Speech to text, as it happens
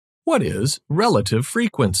What is relative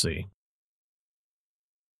frequency?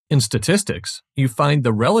 In statistics, you find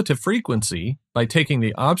the relative frequency by taking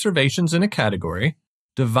the observations in a category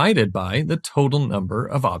divided by the total number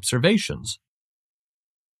of observations.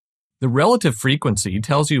 The relative frequency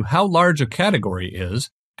tells you how large a category is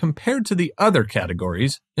compared to the other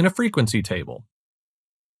categories in a frequency table.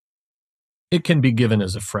 It can be given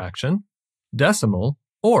as a fraction, decimal,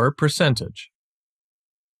 or percentage.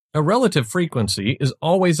 A relative frequency is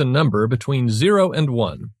always a number between 0 and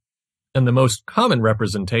 1, and the most common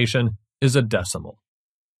representation is a decimal.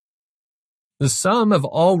 The sum of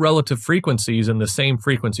all relative frequencies in the same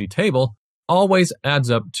frequency table always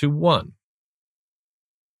adds up to 1.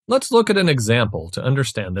 Let's look at an example to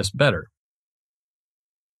understand this better.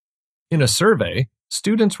 In a survey,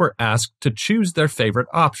 students were asked to choose their favorite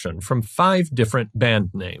option from 5 different band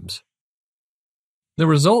names. The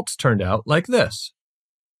results turned out like this.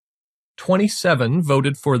 27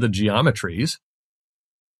 voted for the geometries,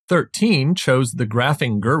 13 chose the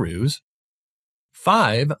graphing gurus,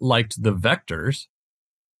 5 liked the vectors,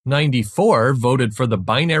 94 voted for the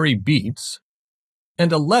binary beats,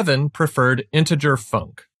 and 11 preferred integer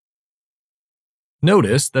funk.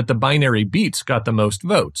 Notice that the binary beats got the most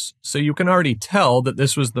votes, so you can already tell that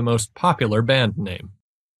this was the most popular band name.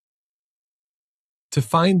 To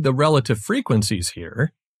find the relative frequencies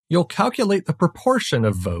here, you'll calculate the proportion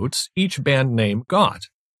of votes each band name got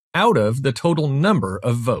out of the total number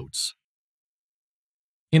of votes.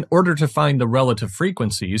 In order to find the relative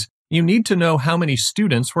frequencies, you need to know how many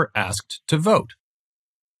students were asked to vote.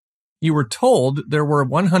 You were told there were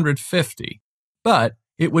 150, but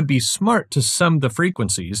it would be smart to sum the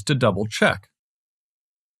frequencies to double check.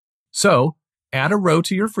 So, add a row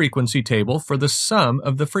to your frequency table for the sum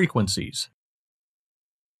of the frequencies.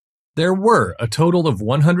 There were a total of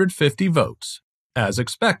 150 votes, as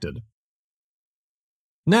expected.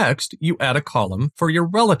 Next, you add a column for your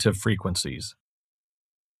relative frequencies.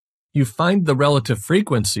 You find the relative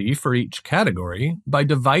frequency for each category by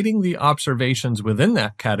dividing the observations within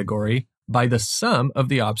that category by the sum of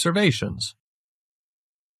the observations.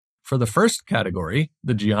 For the first category,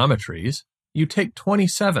 the geometries, you take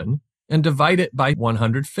 27 and divide it by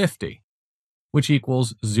 150, which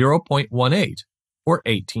equals 0.18, or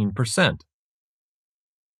 18%.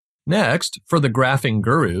 Next, for the graphing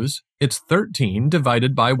gurus, it's 13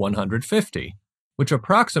 divided by 150, which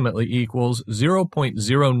approximately equals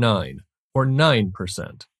 0.09, or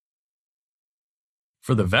 9%.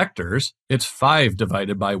 For the vectors, it's 5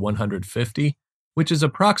 divided by 150, which is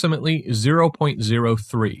approximately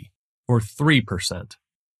 0.03, or 3%.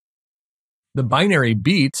 The binary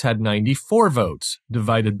beats had 94 votes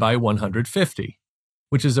divided by 150,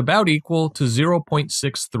 which is about equal to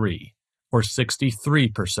 0.63, or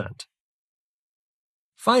 63%.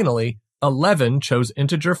 Finally, 11 chose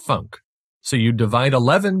integer funk, so you divide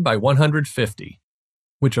 11 by 150,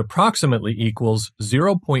 which approximately equals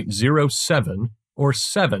 0.07, or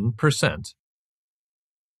 7%.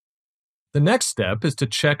 The next step is to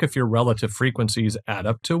check if your relative frequencies add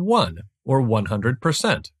up to 1, or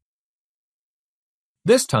 100%.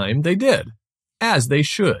 This time they did, as they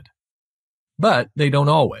should. But they don't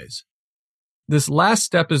always. This last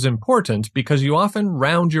step is important because you often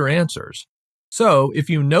round your answers. So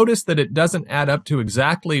if you notice that it doesn't add up to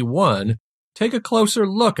exactly 1, take a closer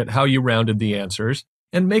look at how you rounded the answers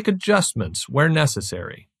and make adjustments where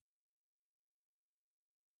necessary.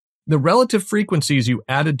 The relative frequencies you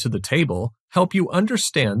added to the table help you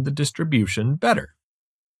understand the distribution better.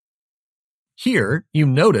 Here, you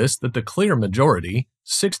notice that the clear majority,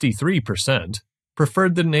 63%,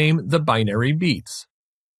 preferred the name the binary beats,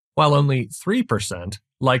 while only 3%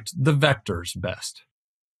 liked the vectors best.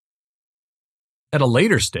 At a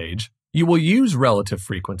later stage, you will use relative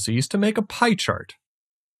frequencies to make a pie chart.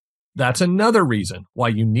 That's another reason why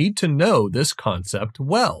you need to know this concept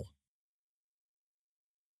well.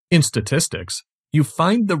 In statistics, you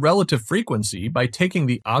find the relative frequency by taking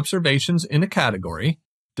the observations in a category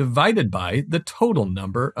divided by the total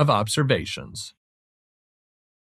number of observations.